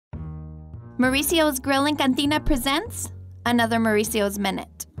Mauricios Grill and Cantina presents another Mauricios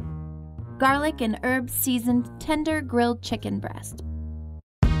Minute. Garlic and herb seasoned tender grilled chicken breast.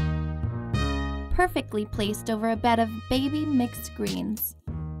 Perfectly placed over a bed of baby mixed greens.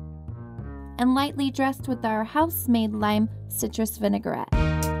 And lightly dressed with our house-made lime citrus vinaigrette.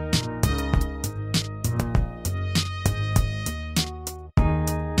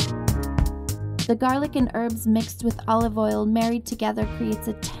 The garlic and herbs mixed with olive oil married together creates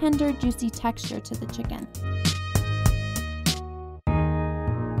a tender, juicy texture to the chicken.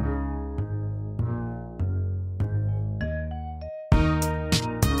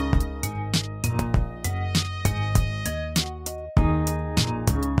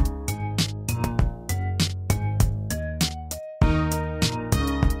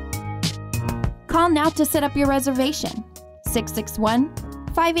 Call now to set up your reservation.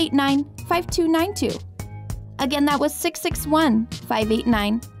 661-589-5292. Again, that was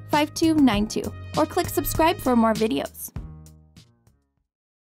 661-589-5292. Or click subscribe for more videos.